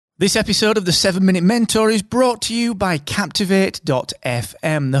This episode of the 7 Minute Mentor is brought to you by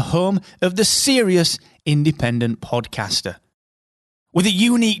Captivate.fm, the home of the serious independent podcaster. With a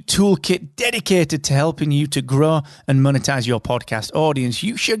unique toolkit dedicated to helping you to grow and monetize your podcast audience,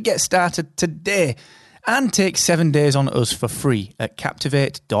 you should get started today and take 7 days on us for free at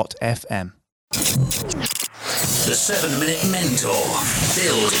Captivate.fm. The 7 Minute Mentor.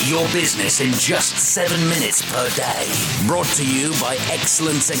 Build your business in just 7 minutes per day. Brought to you by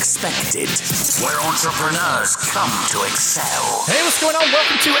Excellence Expected, where entrepreneurs come to excel. Hey, what's going on?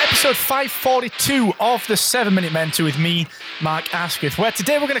 Welcome to episode 542 of the 7 Minute Mentor with me, Mark Asquith, where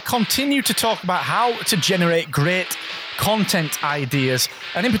today we're going to continue to talk about how to generate great content ideas,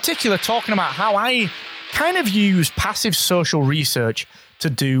 and in particular talking about how I kind of use passive social research to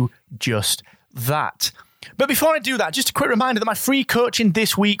do just that. But before I do that, just a quick reminder that my free coaching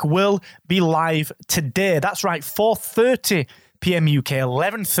this week will be live today. That's right, 4:30 p.m. UK,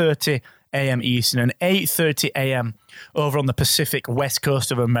 11:30 a.m. Eastern, and 8:30 a.m. over on the Pacific West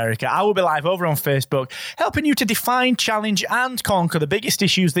Coast of America. I will be live over on Facebook, helping you to define, challenge, and conquer the biggest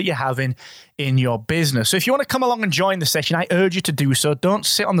issues that you're having in your business. So if you want to come along and join the session, I urge you to do so. Don't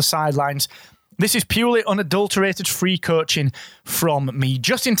sit on the sidelines. This is purely unadulterated free coaching from me,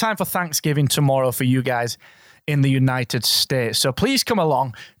 just in time for Thanksgiving tomorrow for you guys in the United States. So please come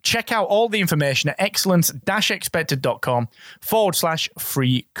along, check out all the information at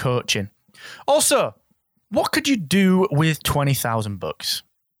excellence-expected.com/free coaching. Also, what could you do with 20,000 bucks?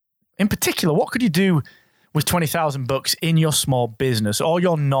 In particular, what could you do with 20,000 bucks in your small business or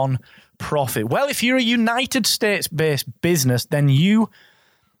your non-profit? Well, if you're a United States-based business, then you've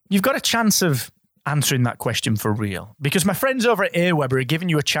got a chance of answering that question for real, because my friends over at Aweber are giving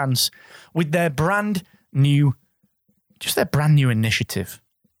you a chance with their brand new initiative,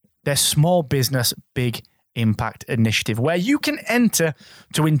 their Small Business Big Impact Initiative, where you can enter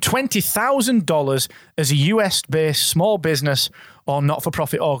to win $20,000 as a US-based small business or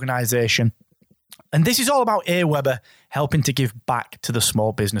not-for-profit organization. And this is all about Aweber helping to give back to the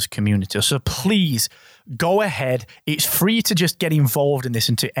small business community. So please go ahead. It's free to just get involved in this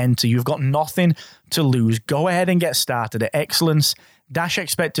and to enter. You've got nothing to lose. Go ahead and get started at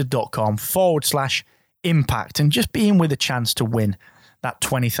excellence-expected.com/impact and just be in with a chance to win that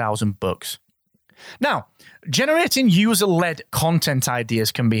 20,000 bucks. Now, generating user-led content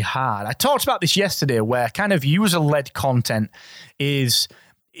ideas can be hard. I talked about this yesterday, where kind of user-led content is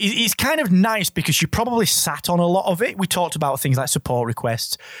kind of nice because you probably sat on a lot of it. We talked about things like support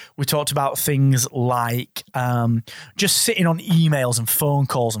requests. We talked about things like just sitting on emails and phone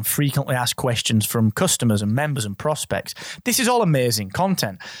calls and frequently asked questions from customers and members and prospects. This is all amazing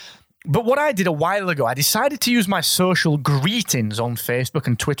content. But what I did a while ago, I decided to use my social greetings on Facebook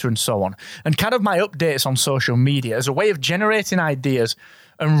and Twitter and so on, and kind of my updates on social media as a way of generating ideas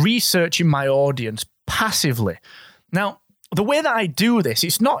and researching my audience passively. Now, the way that I do this,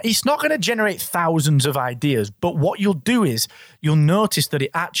 it's not going to generate thousands of ideas, but what you'll do is you'll notice that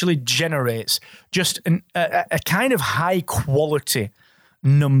it actually generates just a kind of high quality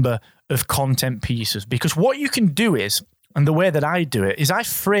number of content pieces. Because what you can do is, and the way that I do it, is I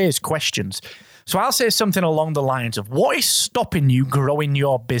phrase questions. So I'll say something along the lines of, what is stopping you growing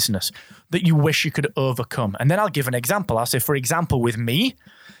your business that you wish you could overcome? And then I'll give an example. I'll say, for example, with me,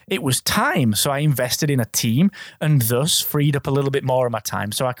 it was time. So I invested in a team and thus freed up a little bit more of my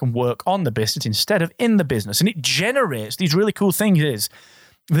time so I can work on the business instead of in the business. And it generates, these really cool things is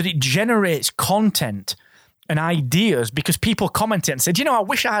that it generates content and ideas because people commented and said, I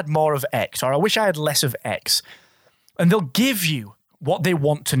wish I had more of X, or I wish I had less of X. And they'll give you what they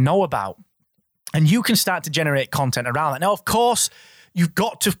want to know about. And you can start to generate content around that. Now, of course, you've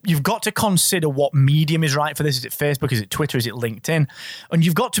got to consider what medium is right for this. Is it Facebook? Is it Twitter? Is it LinkedIn? And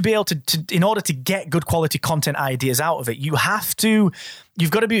you've got to be able to in order to get good quality content ideas out of it, you've got to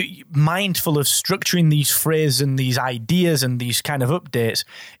be mindful of structuring these phrases and these ideas and these kind of updates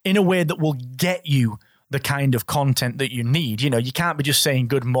in a way that will get you the kind of content that you need. You can't be just saying,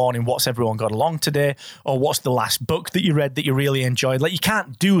 good morning, what's everyone got along today? Or what's the last book that you read that you really enjoyed? Like, you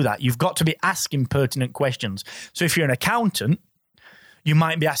can't do that. You've got to be asking pertinent questions. So if you're an accountant, you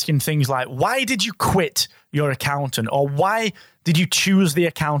might be asking things like, why did you quit your accountant? Or why did you choose the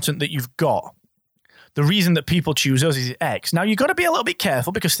accountant that you've got? The reason that people choose us is X. Now, you've got to be a little bit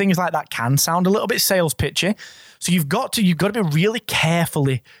careful because things like that can sound a little bit sales pitchy. So you've got to be really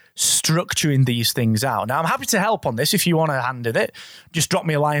carefully structuring these things out. Now, I'm happy to help on this if you want a hand in it. Just drop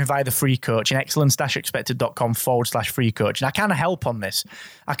me a line via the free coaching, excellence-expected.com/free coaching. I can help on this.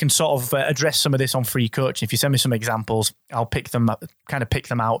 I can sort of address some of this on free coaching. If you send me some examples, I'll pick them out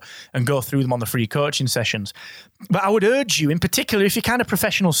and go through them on the free coaching sessions. But I would urge you, in particular, if you're kind of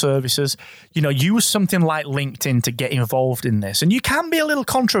professional services, use something like LinkedIn to get involved in this. And you can be a little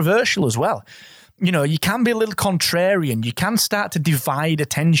controversial as well. You can be a little contrarian. You can start to divide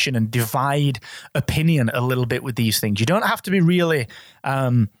attention and divide opinion a little bit with these things. You don't have to be really,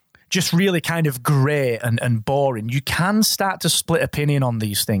 just really kind of grey and boring. You can start to split opinion on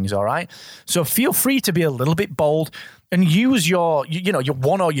these things, all right? So feel free to be a little bit bold and use your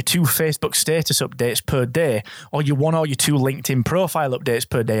 1 or your 2 Facebook status updates per day, or your 1 or your 2 LinkedIn profile updates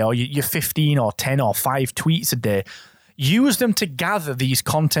per day, or your 15 or 10 or 5 tweets a day. Use them to gather these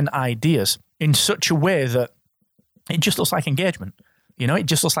content ideas in such a way that it just looks like engagement. It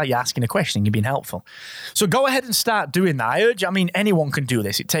just looks like you're asking a question, you're being helpful. So go ahead and start doing that. Anyone can do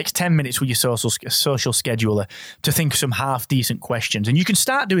this. It takes 10 minutes with your social scheduler to think of some half-decent questions. And you can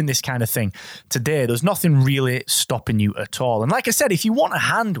start doing this kind of thing today. There's nothing really stopping you at all. And like I said, if you want a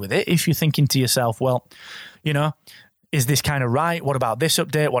hand with it, if you're thinking to yourself, well, is this kind of right? What about this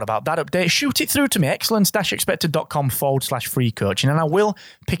update? What about that update? Shoot it through to me, excellence-expected.com/free coaching, and I will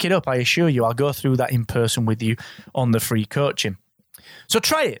pick it up. I assure you, I'll go through that in person with you on the free coaching. So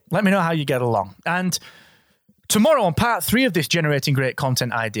try it. Let me know how you get along. And tomorrow on part 3 of this Generating Great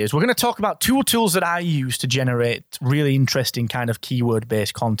Content Ideas, we're going to talk about 2 tools that I use to generate really interesting kind of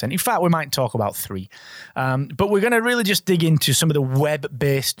keyword-based content. In fact, we might talk about 3. But we're going to really just dig into some of the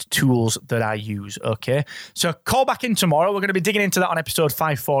web-based tools that I use, okay? So call back in tomorrow. We're going to be digging into that on episode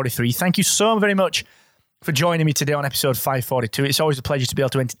 543. Thank you so very much for joining me today on episode 542. It's always a pleasure to be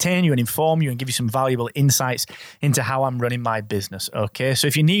able to entertain you and inform you and give you some valuable insights into how I'm running my business. Okay, so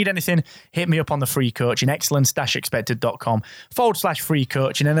if you need anything, hit me up on the free coaching, excellence-expected.com/free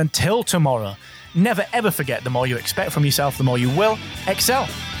coaching. And until tomorrow, never ever forget, the more you expect from yourself, the more you will excel.